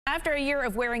After a year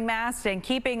of wearing masks and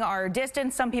keeping our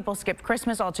distance, some people skipped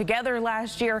Christmas altogether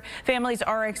last year. Families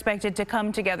are expected to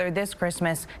come together this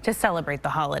Christmas to celebrate the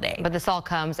holiday. But this all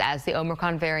comes as the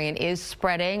Omicron variant is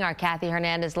spreading. Our Kathy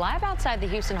Hernandez live outside the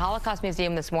Houston Holocaust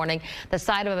Museum this morning, the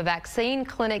site of a vaccine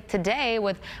clinic today,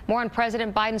 with more on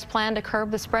President Biden's plan to curb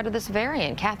the spread of this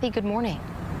variant. Kathy, good morning.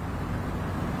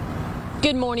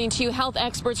 Good morning to you. Health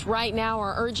experts right now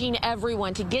are urging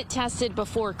everyone to get tested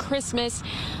before Christmas.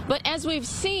 But as we've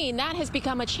seen, that has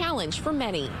become a challenge for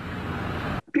many.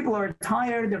 People are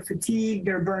tired, they're fatigued,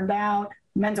 they're burned out.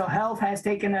 Mental health has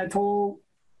taken a toll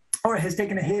or has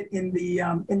taken a hit in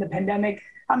the pandemic.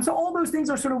 So all those things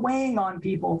are sort of weighing on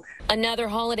people. Another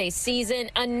holiday season,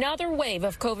 another wave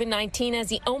of COVID-19 as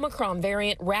the Omicron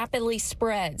variant rapidly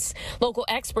spreads. Local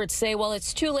experts say while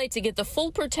it's too late to get the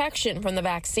full protection from the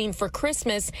vaccine for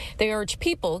Christmas, they urge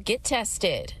people get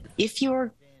tested. If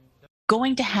you're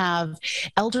going to have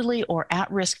elderly or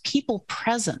at-risk people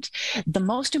present, the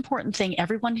most important thing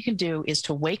everyone can do is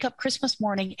to wake up Christmas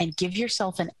morning and give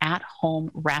yourself an at-home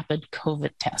rapid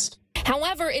COVID test.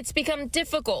 However, it's become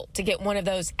difficult to get one of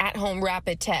those at-home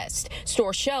rapid tests.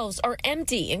 Store shelves are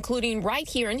empty, including right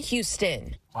here in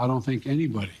Houston. I don't think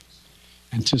anybody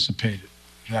anticipated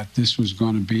that this was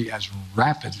going to be as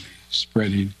rapidly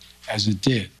spreading as it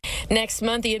did. Next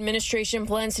month, the administration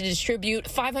plans to distribute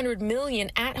 500 million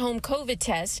at-home COVID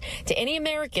tests to any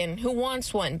American who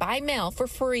wants one by mail for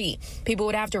free. People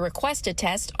would have to request a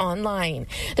test online.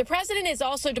 The president is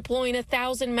also deploying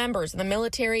 1,000 members of the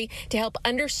military to help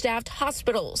understaffed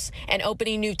hospitals and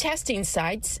opening new testing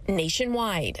sites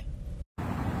nationwide.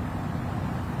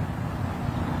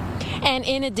 And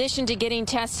in addition to getting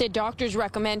tested, doctors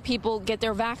recommend people get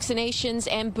their vaccinations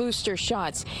and booster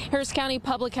shots. Harris County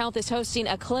Public Health is hosting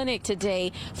a clinic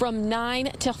today from 9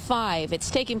 to 5.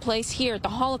 It's taking place here at the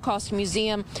Holocaust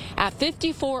Museum at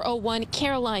 5401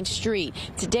 Caroline Street.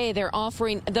 Today, they're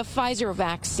offering the Pfizer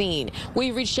vaccine.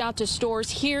 We reached out to stores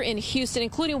here in Houston,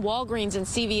 including Walgreens and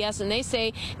CVS, and they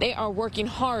say they are working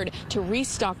hard to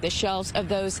restock the shelves of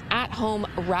those at-home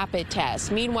rapid tests.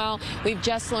 Meanwhile, we've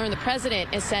just learned the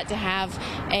president is set to have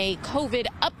a COVID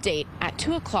update at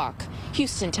 2 o'clock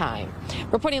Houston time.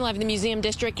 Reporting live in the Museum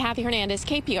District, Kathy Hernandez,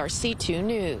 KPRC 2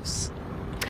 News.